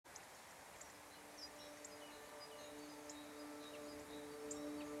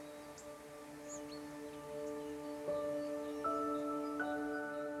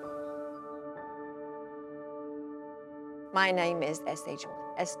My name is SH1,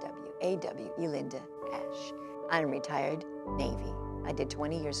 SW, Linda Ash. I'm retired Navy. I did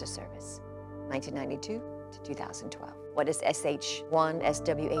 20 years of service, 1992 to 2012. What is SH1,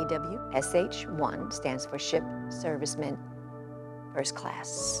 SWAW? SH1 stands for Ship Servicemen First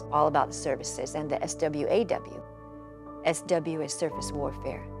Class, all about the services. And the SWAW, SW is surface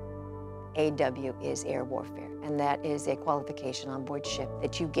warfare, AW is air warfare. And that is a qualification on board ship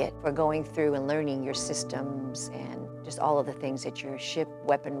that you get for going through and learning your systems and just all of the things that your ship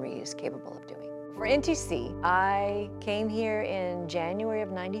weaponry is capable of doing. For NTC, I came here in January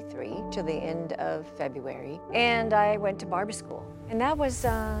of '93 to the end of February, and I went to barber school. And that was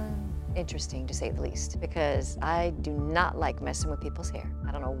interesting, to say the least, because I do not like messing with people's hair.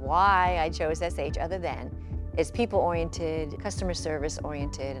 I don't know why I chose SH other than it's people-oriented, customer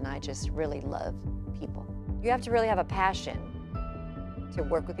service-oriented, and I just really love people. You have to really have a passion to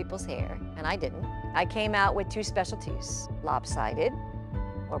work with people's hair, and I didn't. I came out with two specialties, lopsided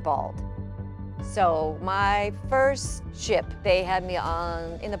or bald. So my first ship, they had me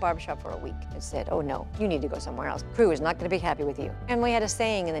in the barbershop for a week and said, oh no, you need to go somewhere else. Crew is not gonna be happy with you. And we had a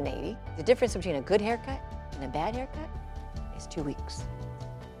saying in the Navy, the difference between a good haircut and a bad haircut is 2 weeks.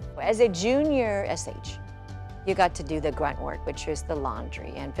 As a junior SH, you got to do the grunt work, which is the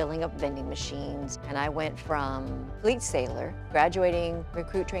laundry and filling up vending machines. And I went from fleet sailor, graduating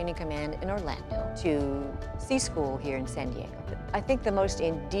recruit training command in Orlando, to sea school here in San Diego. I think the most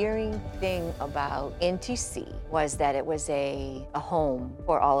endearing thing about NTC was that it was a home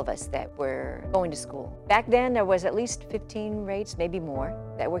for all of us that were going to school. Back then, there was at least 15 rates, maybe more,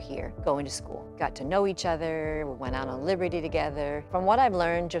 that were here going to school. Got to know each other, we went out on Liberty together. From what I've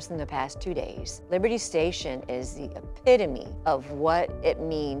learned just in the past 2 days, Liberty Station is the epitome of what it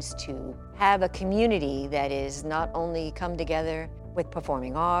means to have a community that is not only come together with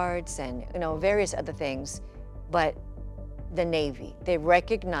performing arts and various other things, but the Navy. They're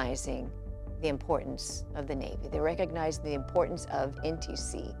recognizing the importance of the Navy. They recognize the importance of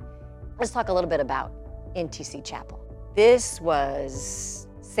NTC. Let's talk a little bit about NTC Chapel. This was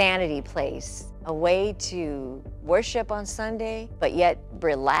sanity place, a way to worship on Sunday, but yet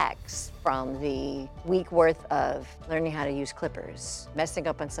relax from the week worth of learning how to use clippers, messing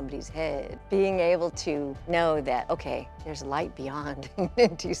up on somebody's head, being able to know that, okay, there's light beyond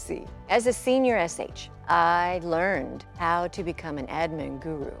NTC. As a senior SH, I learned how to become an admin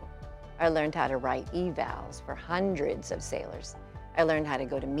guru. I learned how to write evals for hundreds of sailors. I learned how to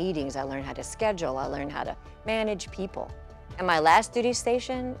go to meetings. I learned how to schedule. I learned how to manage people. And my last duty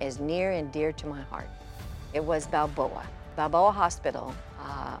station is near and dear to my heart. It was Balboa. Balboa Hospital,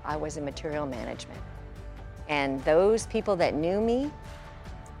 I was in material management. And those people that knew me,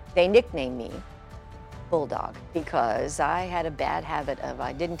 they nicknamed me Bulldog because I had a bad habit of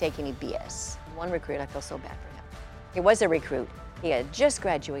I didn't take any BS. One recruit, I feel so bad for him. He was a recruit. He had just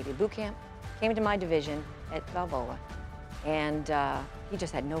graduated boot camp, came to my division at Balboa, and he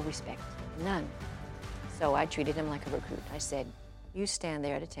just had no respect, none. So I treated him like a recruit. I said, you stand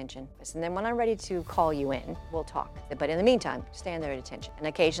there at attention. And then when I'm ready to call you in, we'll talk. But in the meantime, stand there at attention. And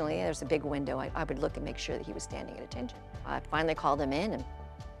occasionally, there's a big window. I would look and make sure that he was standing at attention. I finally called him in and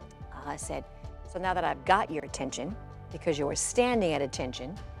I said, so now that I've got your attention, because you were standing at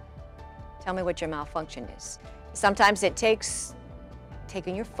attention, tell me what your malfunction is. Sometimes it takes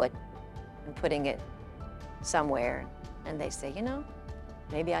taking your foot and putting it somewhere, and they say,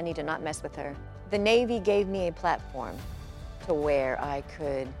 maybe I need to not mess with her. The Navy gave me a platform to where I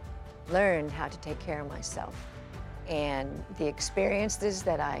could learn how to take care of myself. And the experiences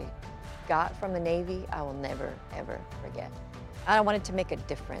that I got from the Navy, I will never, ever forget. I wanted to make a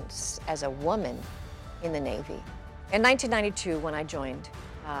difference as a woman in the Navy. In 1992, when I joined,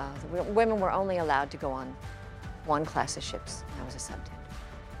 women were only allowed to go on one class of ships, and I was a subtender.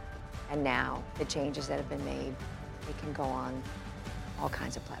 And now, the changes that have been made, they can go on all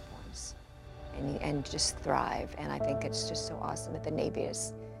kinds of platforms and just thrive. And I think it's just so awesome that the Navy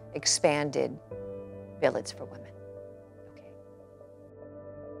has expanded billets for women.